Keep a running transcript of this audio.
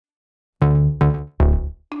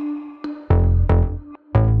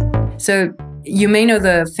So you may know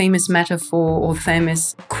the famous metaphor or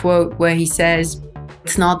famous quote where he says,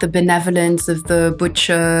 it's not the benevolence of the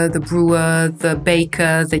butcher, the brewer, the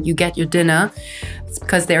baker that you get your dinner. It's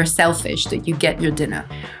because they're selfish that you get your dinner.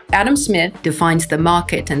 Adam Smith defines the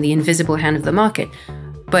market and the invisible hand of the market.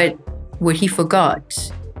 But what he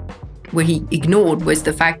forgot, what he ignored, was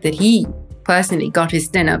the fact that he personally got his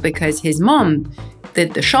dinner because his mom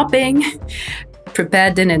did the shopping,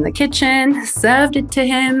 prepared dinner in the kitchen, served it to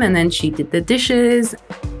him, and then she did the dishes.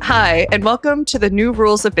 Hi, and welcome to the New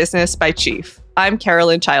Rules of Business by Chief. I'm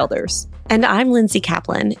Carolyn Childers. And I'm Lindsay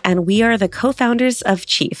Kaplan, and we are the co-founders of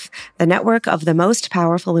Chief, the network of the most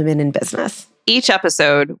powerful women in business. Each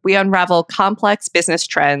episode, we unravel complex business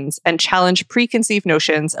trends and challenge preconceived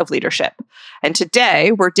notions of leadership. And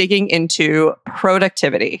today, we're digging into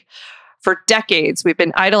productivity. For decades, we've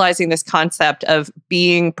been idolizing this concept of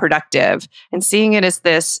being productive and seeing it as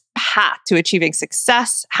this path to achieving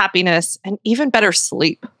success, happiness, and even better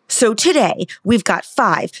sleep. So today, we've got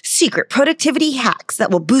 5 secret productivity hacks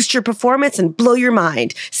that will boost your performance and blow your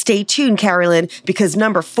mind. Stay tuned, Carolyn, because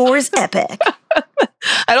number 4 is epic.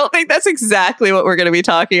 I don't think that's exactly what we're going to be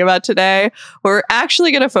talking about today. What we're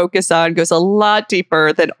actually going to focus on goes a lot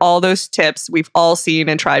deeper than all those tips we've all seen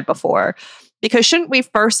and tried before. Because shouldn't we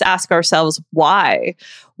first ask ourselves why?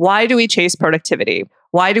 Why do we chase productivity?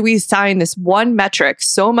 Why do we assign this one metric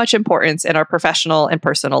so much importance in our professional and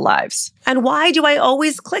personal lives? And why do I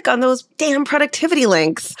always click on those damn productivity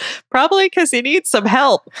links? Probably because you need some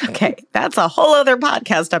help. Okay, that's a whole other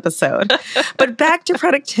podcast episode. But back to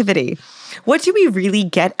productivity. What do we really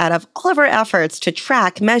get out of all of our efforts to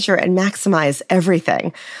track, measure, and maximize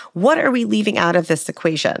everything? What are we leaving out of this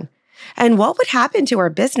equation? And what would happen to our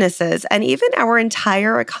businesses and even our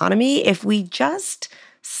entire economy if we just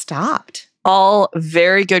stopped? All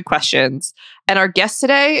very good questions. And our guest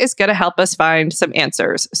today is going to help us find some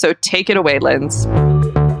answers. So take it away, Linz.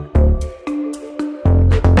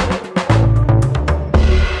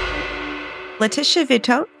 Laetitia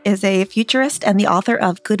Vitaud is a futurist and the author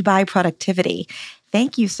of Goodbye Productivity.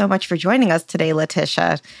 Thank you so much for joining us today,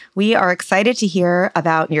 Laetitia. We are excited to hear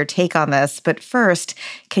about your take on this. But first,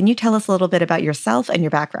 can you tell us a little bit about yourself and your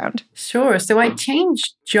background? Sure. So I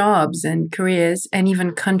changed jobs and careers and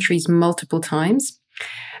even countries multiple times.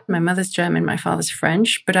 My mother's German, my father's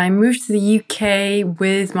French, but I moved to the UK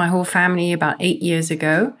with my whole family about 8 years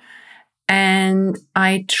ago. And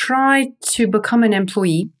I tried to become an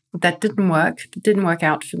employee. That didn't work. It didn't work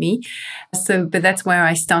out for me. But that's where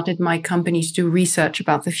I started my company to do research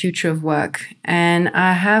about the future of work. And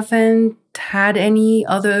I haven't had any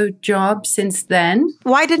other job since then.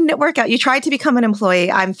 Why didn't it work out? You tried to become an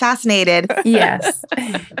employee. I'm fascinated. Yes.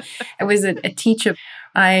 I was a teacher.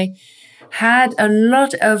 I had a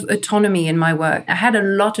lot of autonomy in my work. I had a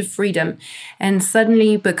lot of freedom. And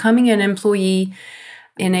suddenly becoming an employee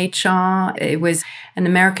in HR, it was an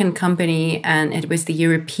American company and it was the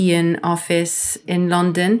European office in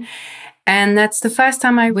London. And that's the first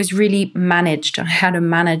time I was really managed. I had a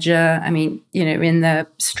manager, in the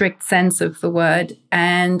strict sense of the word.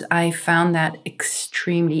 And I found that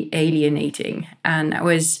extremely alienating. And that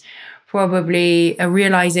was probably a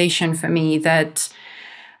realization for me that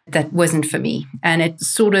wasn't for me. And it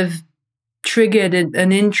sort of triggered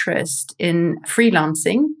an interest in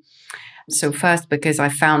freelancing. So first, because I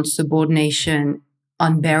found subordination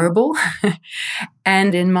unbearable.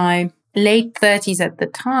 And in my late 30s at the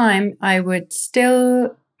time, I would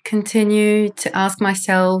still continue to ask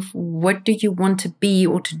myself, what do you want to be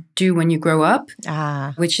or to do when you grow up?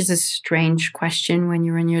 Which is a strange question when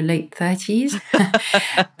you're in your late 30s.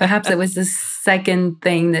 Perhaps it was the second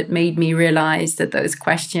thing that made me realize that those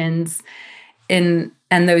questions and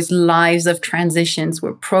those lives of transitions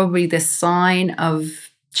were probably the sign of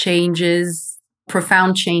changes,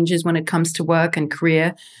 profound changes when it comes to work and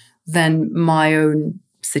career than my own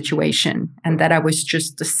situation, and that I was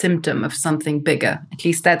just a symptom of something bigger. At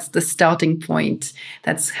least that's the starting point.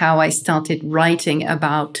 That's how I started writing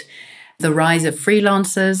about the rise of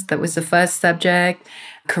freelancers. That was the first subject.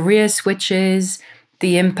 Career switches,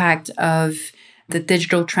 the impact of the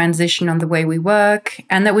digital transition on the way we work.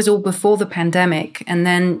 And that was all before the pandemic. And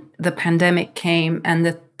then the pandemic came and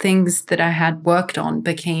the things that I had worked on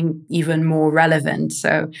became even more relevant.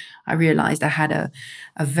 So I realized I had a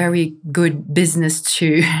very good business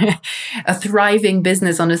a thriving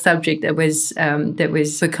business on a subject that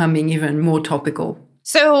was becoming even more topical.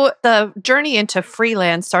 So the journey into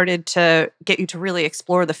freelance started to get you to really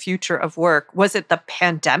explore the future of work. Was it the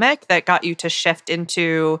pandemic that got you to shift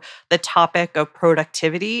into the topic of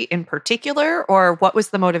productivity in particular, or what was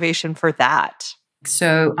the motivation for that?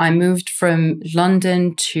 So I moved from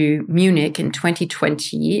London to Munich in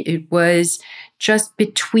 2020. It was just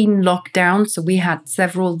between lockdowns. So we had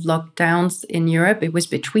several lockdowns in Europe. It was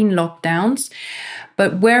between lockdowns.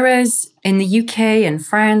 But whereas in the UK and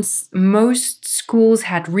France, most schools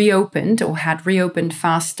had reopened or had reopened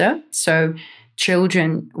faster. So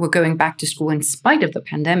children were going back to school in spite of the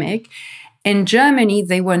pandemic. In Germany,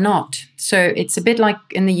 they were not. So it's a bit like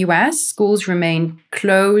in the US, schools remained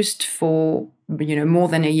closed for more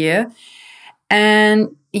than a year.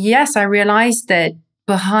 And yes, I realized that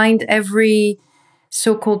behind every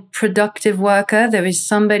so-called productive worker, there is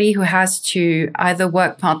somebody who has to either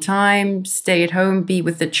work part-time, stay at home, be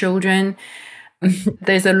with the children.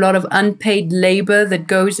 There's a lot of unpaid labor that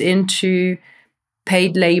goes into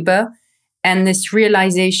paid labor. And this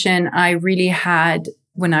realization I really had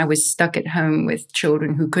when I was stuck at home with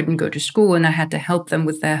children who couldn't go to school, and I had to help them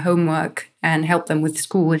with their homework and help them with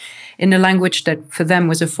school in a language that for them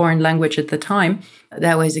was a foreign language at the time.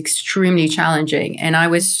 That was extremely challenging. And I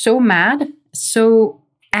was so mad, so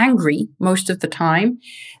angry most of the time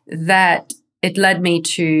that it led me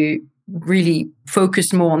to really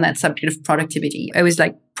focus more on that subject of productivity. I was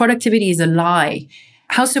like, productivity is a lie.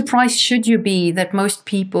 How surprised should you be that most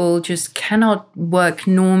people just cannot work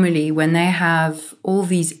normally when they have all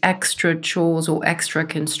these extra chores or extra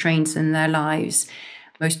constraints in their lives?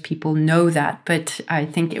 Most people know that, but I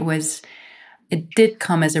think it did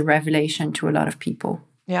come as a revelation to a lot of people.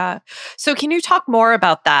 Yeah. So can you talk more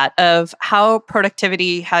about that, of how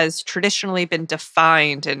productivity has traditionally been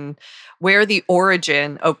defined and where the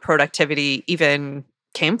origin of productivity even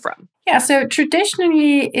came from? Yeah, so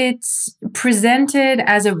traditionally it's presented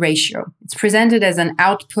as a ratio. It's presented as an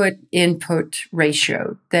output-input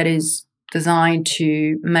ratio that is designed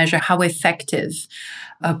to measure how effective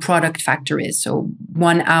a product factor is. So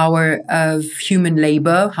 1 hour of human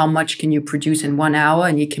labor, how much can you produce in 1 hour?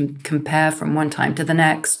 And you can compare from one time to the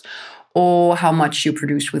next. Or how much you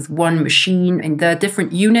produce with one machine. And there are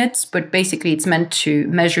different units, but basically it's meant to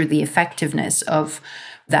measure the effectiveness of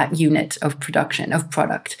that unit of production, of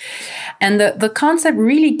product. And the concept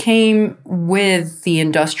really came with the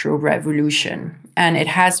Industrial Revolution. And it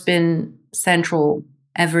has been central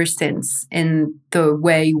ever since in the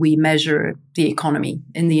way we measure the economy,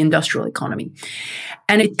 in the industrial economy.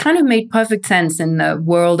 And it kind of made perfect sense in the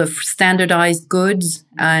world of standardized goods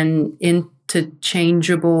and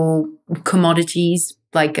interchangeable commodities,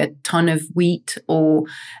 like a ton of wheat or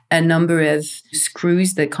a number of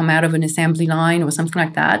screws that come out of an assembly line or something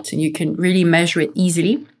like that. And you can really measure it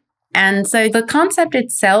easily. And so the concept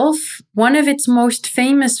itself, one of its most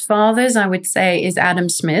famous fathers, I would say, is Adam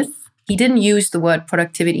Smith. He didn't use the word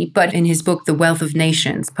productivity, but in his book, The Wealth of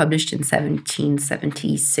Nations, published in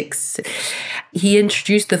 1776, he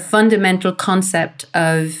introduced the fundamental concept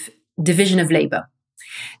of division of labor.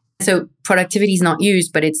 So productivity is not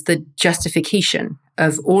used, but it's the justification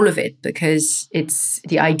of all of it, because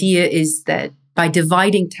the idea is that by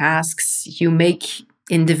dividing tasks, you make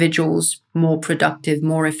individuals more productive,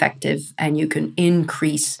 more effective, and you can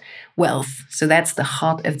increase wealth. So that's the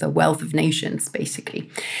heart of the wealth of nations, basically.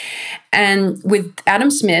 And with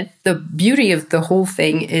Adam Smith, the beauty of the whole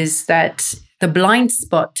thing is that the blind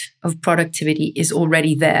spot of productivity is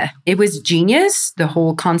already there. It was genius, the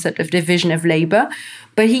whole concept of division of labor,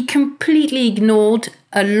 but he completely ignored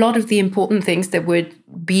a lot of the important things that would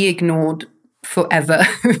be ignored forever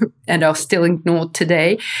and are still ignored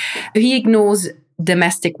today. He ignores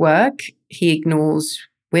domestic work, he ignores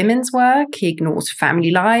women's work, he ignores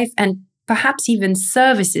family life, and perhaps even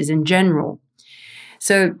services in general.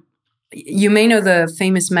 So you may know the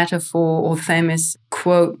famous metaphor or famous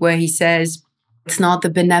quote where he says, it's not the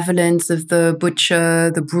benevolence of the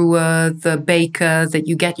butcher, the brewer, the baker that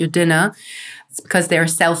you get your dinner. It's because they're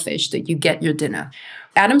selfish that you get your dinner.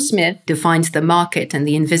 Adam Smith defines the market and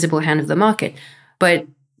the invisible hand of the market. But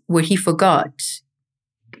what he forgot,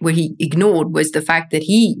 what he ignored, was the fact that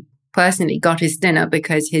he personally got his dinner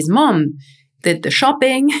because his mom did the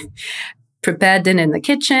shopping, prepared dinner in the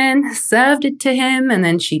kitchen, served it to him, and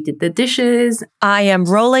then she did the dishes. I am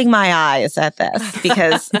rolling my eyes at this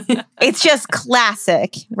because it's just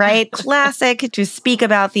classic, right? Classic to speak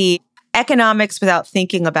about the economics without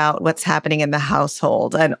thinking about what's happening in the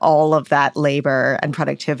household and all of that labor and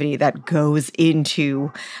productivity that goes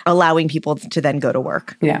into allowing people to then go to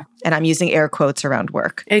work. Yeah. And I'm using air quotes around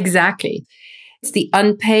work. Exactly. It's the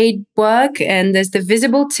unpaid work, and there's the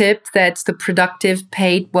visible tip that's the productive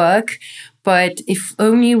paid work. But if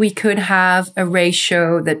only we could have a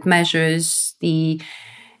ratio that measures the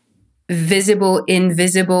visible,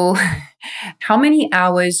 invisible. How many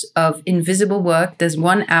hours of invisible work does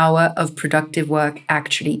 1 hour of productive work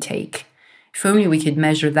actually take? If only we could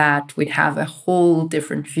measure that, we'd have a whole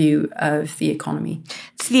different view of the economy.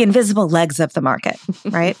 It's the invisible legs of the market,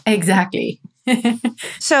 right? Exactly.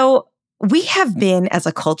 So we have been, as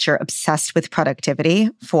a culture, obsessed with productivity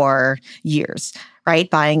for years, right?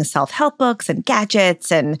 Buying self-help books and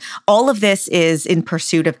gadgets, and all of this is in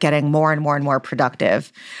pursuit of getting more and more and more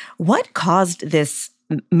productive. What caused this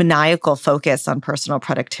maniacal focus on personal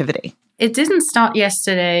productivity? It didn't start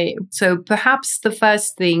yesterday. So perhaps the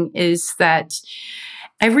first thing is that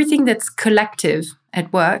everything that's collective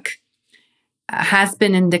at work has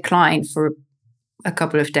been in decline for a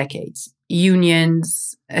couple of decades.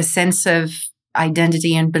 Unions, a sense of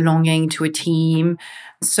identity and belonging to a team.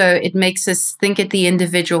 So it makes us think at the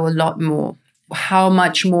individual a lot more. How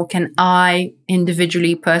much more can I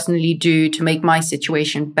individually, personally do to make my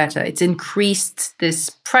situation better? It's increased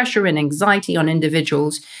this pressure and anxiety on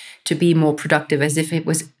individuals to be more productive, as if it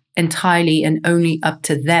was entirely and only up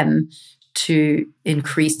to them to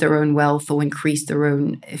increase their own wealth or increase their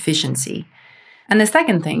own efficiency. And the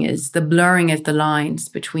second thing is the blurring of the lines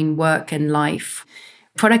between work and life.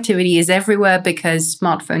 Productivity is everywhere because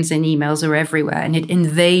smartphones and emails are everywhere, and it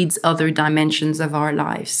invades other dimensions of our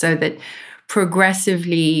lives, so that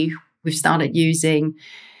progressively we've started using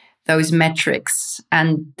those metrics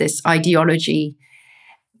and this ideology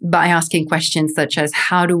by asking questions such as,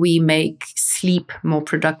 how do we make sleep more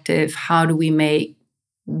productive? How do we make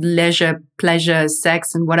leisure, pleasure,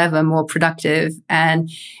 sex, and whatever more productive? And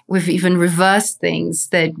we've even reversed things,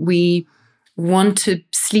 that we want to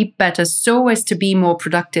sleep better so as to be more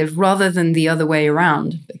productive rather than the other way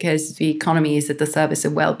around, because the economy is at the service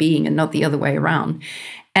of well-being and not the other way around.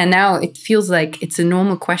 And now it feels like it's a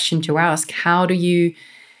normal question to ask, how do you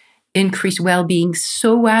increase well-being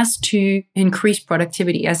so as to increase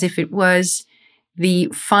productivity, as if it was the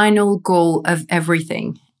final goal of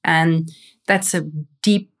everything? And that's a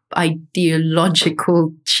deep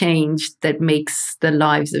ideological change that makes the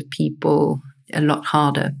lives of people a lot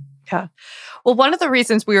harder. Yeah. Well, one of the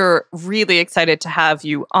reasons we were really excited to have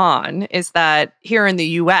you on is that here in the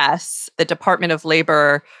US, the Department of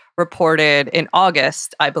Labor reported in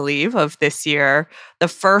August, I believe, of this year, the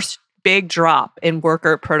first big drop in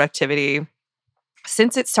worker productivity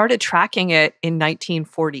since it started tracking it in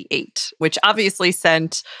 1948, which obviously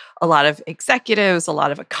sent a lot of executives, a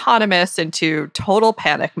lot of economists into total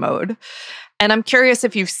panic mode. And I'm curious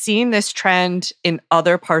if you've seen this trend in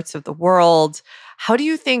other parts of the world. How do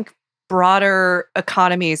you think broader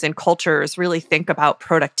economies and cultures really think about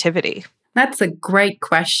productivity? That's a great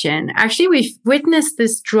question. Actually, we've witnessed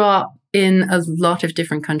this drop in a lot of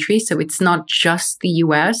different countries. So it's not just the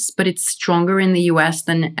US, but it's stronger in the US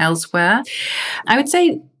than elsewhere. I would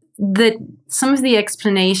say that some of the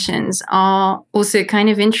explanations are also kind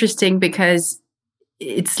of interesting, because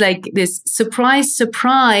it's like this surprise,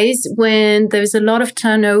 surprise, when there's a lot of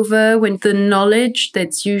turnover, when the knowledge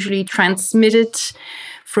that's usually transmitted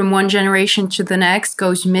from one generation to the next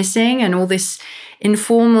goes missing, and all this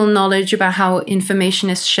informal knowledge about how information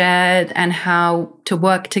is shared and how to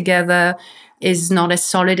work together is not as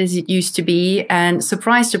solid as it used to be. And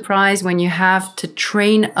surprise, surprise, when you have to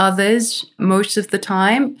train others most of the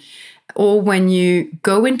time, or when you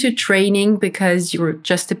go into training because you're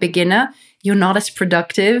just a beginner, you're not as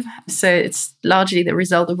productive. So it's largely the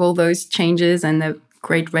result of all those changes and the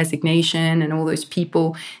great resignation and all those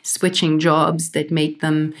people switching jobs that make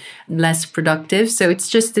them less productive. So it's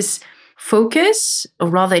just this focus, or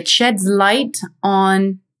rather it sheds light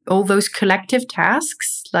on all those collective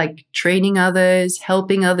tasks like training others,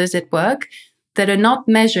 helping others at work, that are not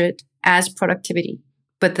measured as productivity,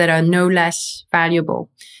 but that are no less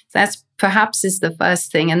valuable. That's perhaps is the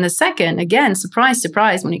first thing. And the second, again, surprise,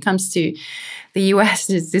 surprise, when it comes to the US,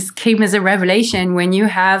 this came as a revelation. When you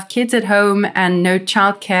have kids at home and no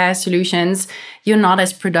childcare solutions, you're not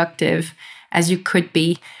as productive as you could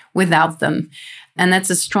be without them. And that's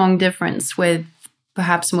a strong difference with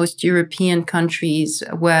perhaps most European countries,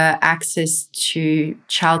 where access to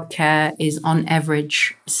childcare is on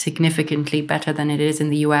average significantly better than it is in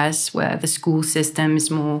the US, where the school system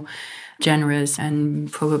is more generous,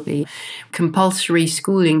 and probably compulsory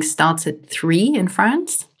schooling starts at 3 in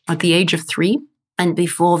France, at the age of 3. And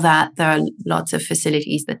before that, there are lots of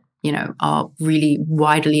facilities that, are really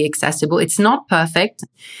widely accessible. It's not perfect.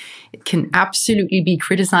 It can absolutely be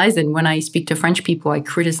criticized. And when I speak to French people, I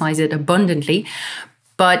criticize it abundantly.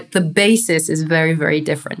 But the basis is very, very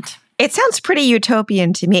different. It sounds pretty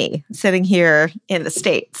utopian to me, sitting here in the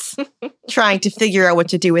States, trying to figure out what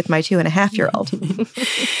to do with my 2.5-year-old.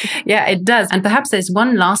 Yeah, it does. And perhaps there's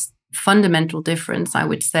one last fundamental difference, I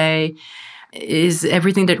would say, is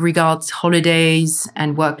everything that regards holidays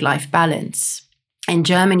and work-life balance. In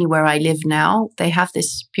Germany, where I live now, they have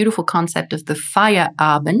this beautiful concept of the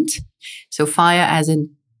Feierabend. So fire as in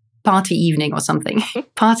party evening or something,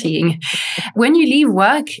 partying. When you leave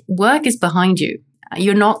work, work is behind you.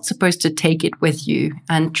 You're not supposed to take it with you.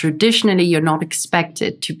 And traditionally, you're not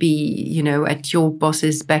expected to be, at your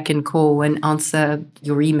boss's beck and call and answer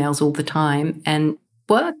your emails all the time. And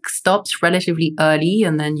work stops relatively early,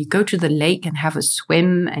 and then you go to the lake and have a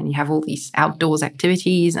swim, and you have all these outdoors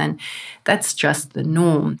activities, and that's just the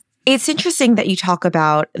norm. It's interesting that you talk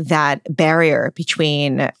about that barrier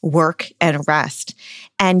between work and rest.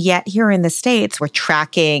 And yet here in the States, we're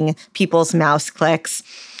tracking people's mouse clicks.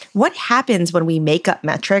 What happens when we make up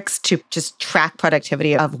metrics to just track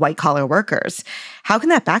productivity of white-collar workers? How can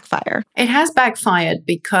that backfire? It has backfired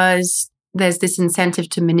because there's this incentive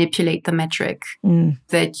to manipulate the metric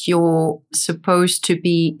that you're supposed to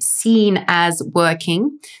be seen as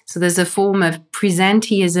working. So there's a form of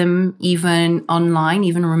presenteeism, even online,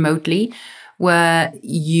 even remotely, where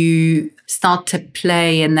you start to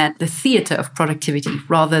play in the theater of productivity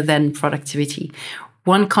rather than productivity.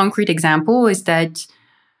 One concrete example is that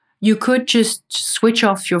you could just switch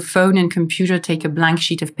off your phone and computer, take a blank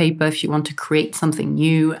sheet of paper if you want to create something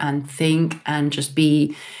new and think and just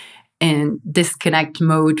be in disconnect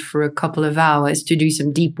mode for a couple of hours to do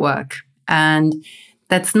some deep work. And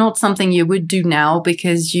that's not something you would do now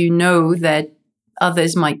because you know that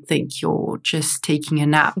others might think you're just taking a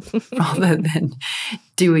nap rather than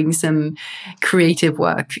doing some creative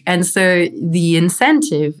work. And so the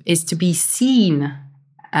incentive is to be seen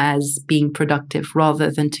as being productive rather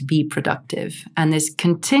than to be productive. And this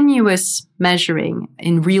continuous measuring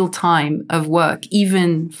in real time of work,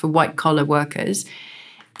 even for white collar workers,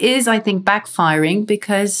 is, I think, backfiring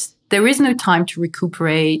because there is no time to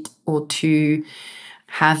recuperate or to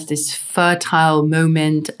have this fertile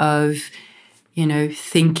moment of,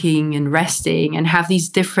 thinking and resting and have these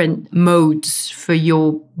different modes for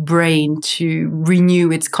your brain to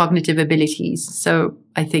renew its cognitive abilities. So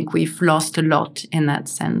I think we've lost a lot in that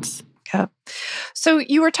sense. Yeah. So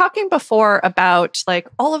you were talking before about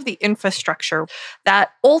all of the infrastructure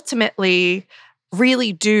that ultimately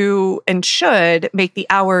really do and should make the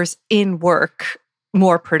hours in work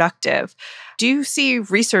more productive. Do you see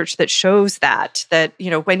research that shows that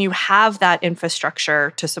when you have that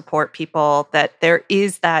infrastructure to support people, that there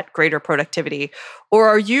is that greater productivity? Or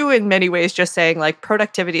are you in many ways just saying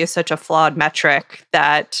productivity is such a flawed metric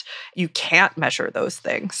that you can't measure those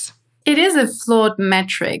things? It is a flawed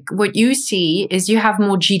metric. What you see is you have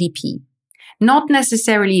more GDP. Not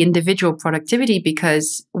necessarily individual productivity,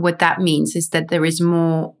 because what that means is that there is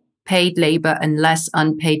more paid labor and less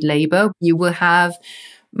unpaid labor. You will have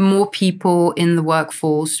more people in the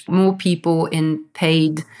workforce, more people in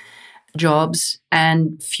paid jobs,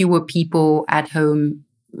 and fewer people at home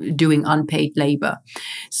doing unpaid labor.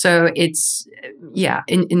 So it's,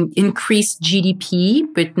 increased GDP,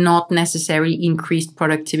 but not necessarily increased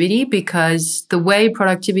productivity, because the way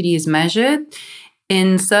productivity is measured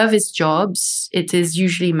in service jobs, it is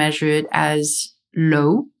usually measured as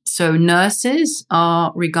low. So nurses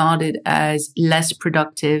are regarded as less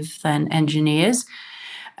productive than engineers.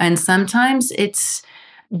 And sometimes it's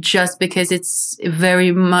just because it's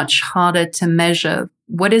very much harder to measure.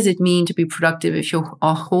 What does it mean to be productive if you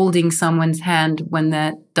are holding someone's hand when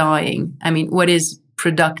they're dying? I mean, what is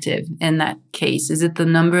productive in that case? Is it the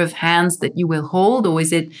number of hands that you will hold, or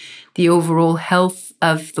is it the overall health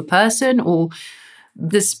of the person, or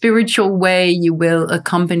the spiritual way you will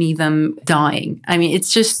accompany them dying? I mean,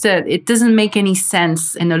 it's just that it doesn't make any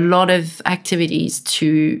sense in a lot of activities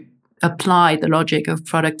to apply the logic of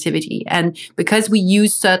productivity. And because we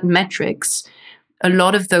use certain metrics, a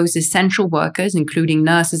lot of those essential workers, including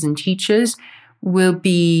nurses and teachers, will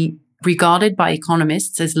be regarded by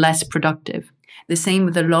economists as less productive. The same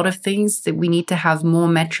with a lot of things, that we need to have more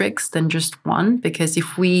metrics than just one, because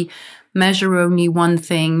if we measure only one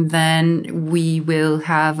thing, then we will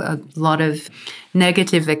have a lot of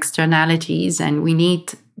negative externalities, and we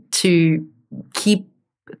need to keep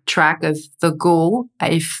track of the goal.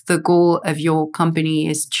 If the goal of your company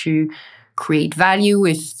is to create value,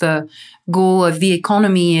 if the goal of the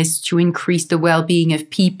economy is to increase the well-being of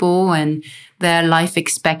people and their life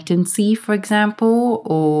expectancy, for example,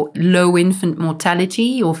 or low infant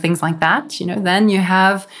mortality or things like that, then you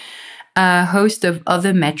have a host of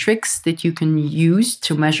other metrics that you can use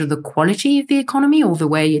to measure the quality of the economy or the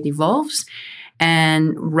way it evolves.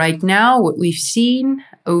 And right now, what we've seen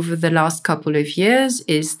over the last couple of years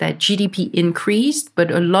is that GDP increased,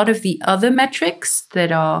 but a lot of the other metrics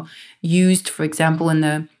that are used, for example, in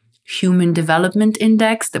the human development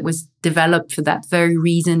index that was developed for that very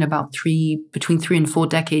reason about between 3 and 4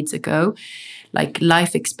 decades ago, like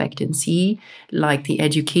life expectancy, like the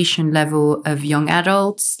education level of young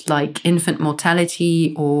adults, like infant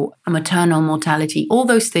mortality or maternal mortality. All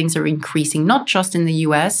those things are increasing, not just in the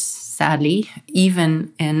US, sadly,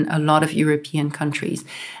 even in a lot of European countries.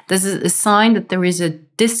 This is a sign that there is a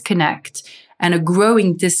disconnect and a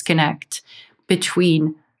growing disconnect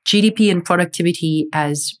between GDP and productivity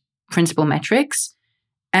as principal metrics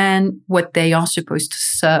and what they are supposed to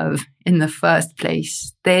serve in the first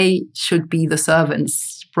place. They should be the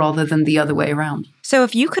servants rather than the other way around. So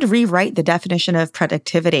if you could rewrite the definition of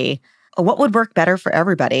productivity, what would work better for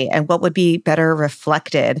everybody and what would be better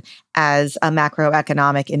reflected as a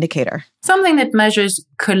macroeconomic indicator? Something that measures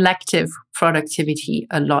collective productivity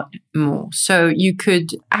a lot more. So you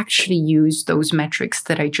could actually use those metrics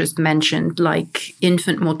that I just mentioned, like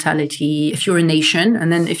infant mortality, if you're a nation,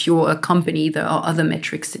 and then if you're a company, there are other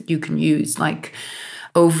metrics that you can use, like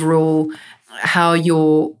overall how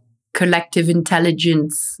your collective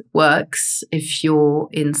intelligence works. If you're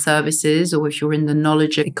in services or if you're in the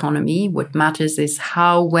knowledge economy, what matters is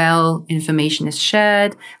how well information is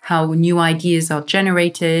shared, how new ideas are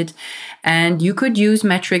generated. And you could use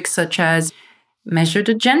metrics such as measure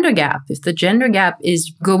the gender gap. If the gender gap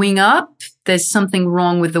is going up, there's something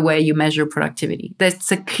wrong with the way you measure productivity.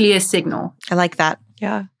 That's a clear signal. I like that.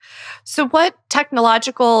 Yeah. So what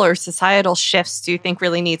technological or societal shifts do you think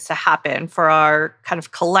really needs to happen for our kind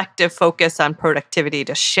of collective focus on productivity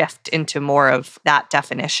to shift into more of that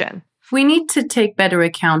definition? We need to take better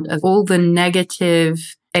account of all the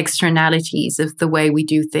negative externalities of the way we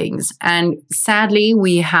do things. And sadly,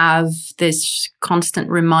 we have this constant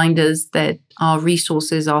reminders that our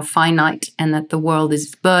resources are finite and that the world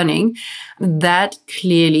is burning. That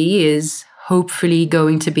clearly is hopefully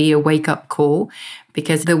going to be a wake-up call,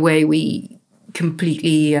 because the way we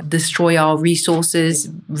completely destroy our resources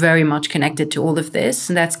very much connected to all of this.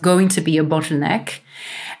 And that's going to be a bottleneck.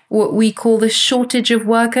 What we call the shortage of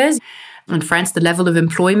workers. In France, the level of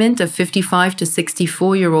employment of 55 to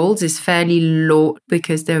 64-year-olds is fairly low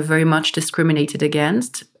because they're very much discriminated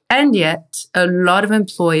against. And yet, a lot of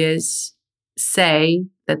employers say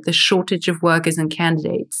that the shortage of workers and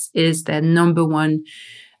candidates is their number one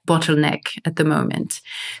bottleneck at the moment.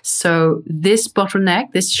 So this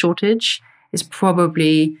bottleneck, this shortage, is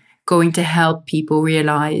probably going to help people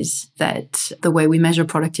realize that the way we measure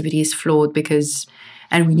productivity is flawed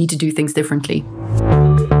and we need to do things differently.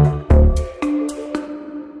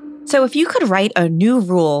 So if you could write a new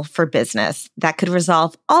rule for business that could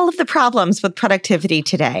resolve all of the problems with productivity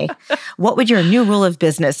today, what would your new rule of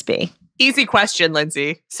business be? Easy question,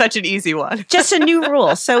 Lindsay. Such an easy one. Just a new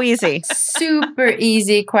rule. So easy. Super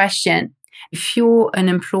easy question. If you're an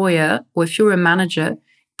employer or if you're a manager,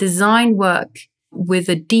 design work with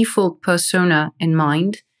a default persona in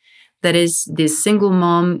mind. That is this single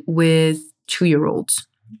mom with 2-year-olds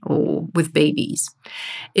or with babies.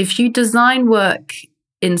 If you design work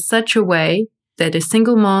in such a way that a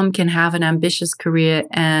single mom can have an ambitious career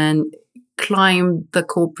and climb the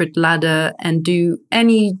corporate ladder and do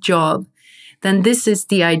any job, then this is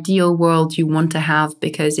the ideal world you want to have,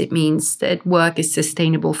 because it means that work is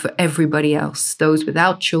sustainable for everybody else. Those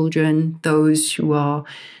without children, those who are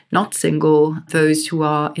not single, those who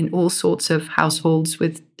are in all sorts of households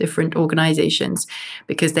with different organizations,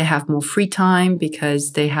 because they have more free time,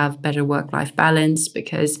 because they have better work-life balance,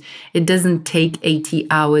 because it doesn't take 80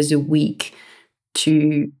 hours a week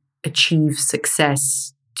to achieve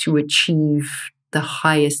success, to achieve the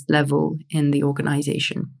highest level in the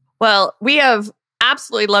organization. Well, we have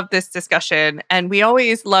absolutely loved this discussion, and we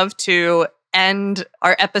always love to end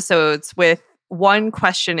our episodes with one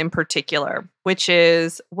question in particular, which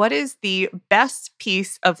is, what is the best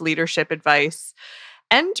piece of leadership advice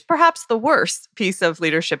and perhaps the worst piece of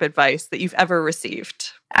leadership advice that you've ever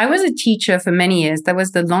received? I was a teacher for many years. That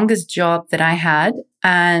was the longest job that I had.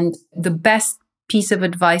 And the best piece of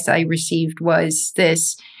advice I received was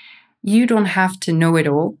this: you don't have to know it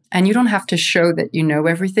all, and you don't have to show that you know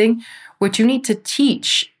everything. What you need to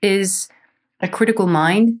teach is a critical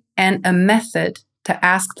mind and a method to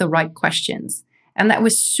ask the right questions. And that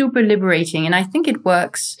was super liberating. And I think it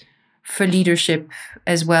works for leadership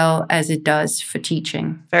as well as it does for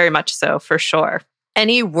teaching. Very much so, for sure.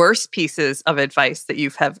 Any worst pieces of advice that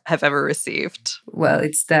you have ever received? Well,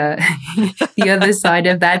 it's the other side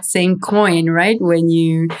of that same coin, right? When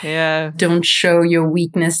you don't show your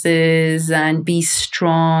weaknesses and be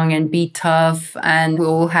strong and be tough. And we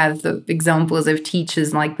all have the examples of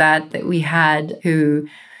teachers like that we had, who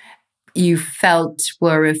you felt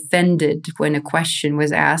were offended when a question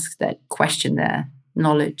was asked that questioned their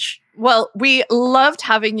knowledge. Well, we loved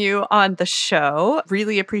having you on the show.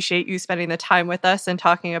 Really appreciate you spending the time with us and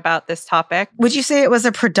talking about this topic. Would you say it was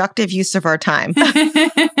a productive use of our time?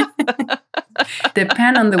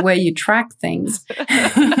 Depend on the way you track things.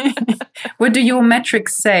 What do your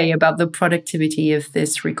metrics say about the productivity of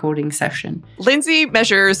this recording session? Lindsay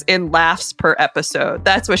measures in laughs per episode.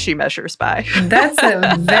 That's what she measures by. That's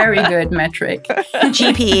a very good metric.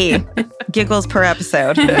 GPE, giggles per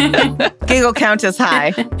episode. Giggle count is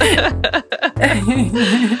high.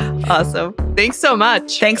 Awesome. Thanks so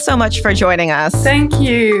much. Thanks so much for joining us. Thank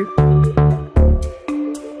you.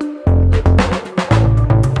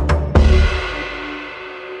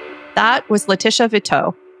 That was Laetitia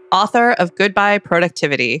Vitaud, author of Goodbye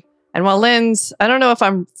Productivity. And while Linz, I don't know if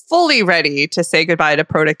I'm fully ready to say goodbye to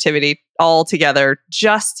productivity altogether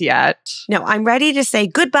just yet. No, I'm ready to say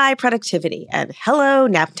goodbye productivity and hello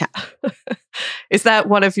nap time. Is that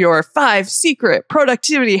one of your 5 secret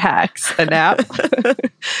productivity hacks, a nap?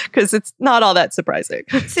 Because it's not all that surprising.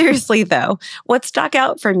 Seriously, though, what stuck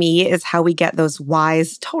out for me is how we get those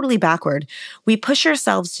whys totally backward. We push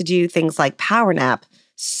ourselves to do things like power nap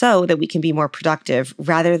so that we can be more productive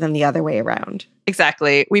rather than the other way around.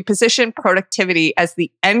 Exactly. We position productivity as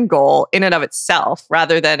the end goal in and of itself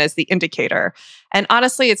rather than as the indicator. And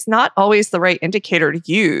honestly, it's not always the right indicator to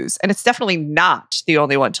use. And it's definitely not the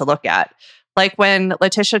only one to look at. Like when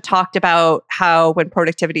Laetitia talked about how when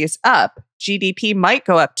productivity is up, GDP might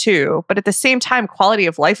go up too, but at the same time, quality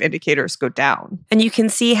of life indicators go down. And you can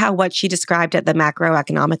see how what she described at the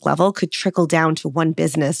macroeconomic level could trickle down to one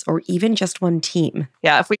business or even just one team.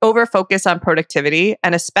 Yeah, if we over-focus on productivity,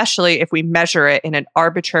 and especially if we measure it in an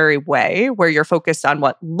arbitrary way where you're focused on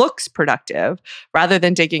what looks productive rather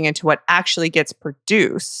than digging into what actually gets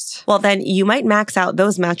produced. Well, then you might max out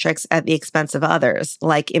those metrics at the expense of others,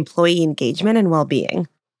 like employee engagement and well-being.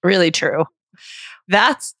 Really true.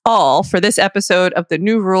 That's all for this episode of the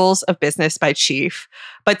New Rules of Business by Chief.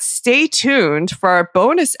 But stay tuned for our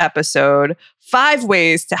bonus episode, 5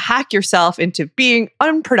 Ways to Hack Yourself into Being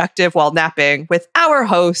Unproductive While Napping, with our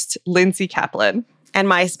host, Lindsay Kaplan. And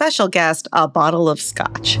my special guest, a bottle of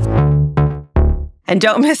scotch. And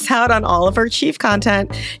don't miss out on all of our Chief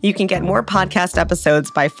content. You can get more podcast episodes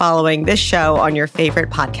by following this show on your favorite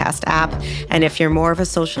podcast app. And if you're more of a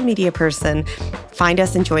social media person, find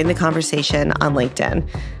us and join the conversation on LinkedIn.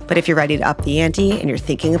 But if you're ready to up the ante and you're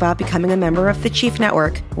thinking about becoming a member of the Chief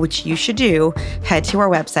Network, which you should do, head to our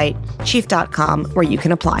website, chief.com, where you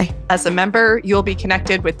can apply. As a member, you'll be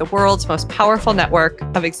connected with the world's most powerful network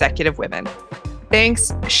of executive women.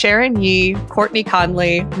 Thanks, Sharon Yee, Courtney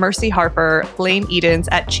Conley, Mercy Harper, Blaine Edens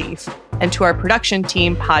at Chief, and to our production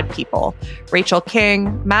team, Pod People, Rachel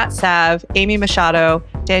King, Matt Sav, Amy Machado,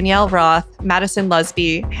 Danielle Roth, Madison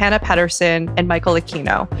Lusby, Hannah Pedersen, and Michael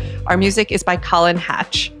Aquino. Our music is by Colin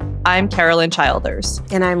Hatch. I'm Carolyn Childers.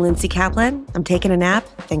 And I'm Lindsay Kaplan. I'm taking a nap.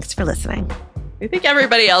 Thanks for listening. I think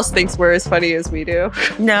everybody else thinks we're as funny as we do.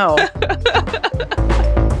 No.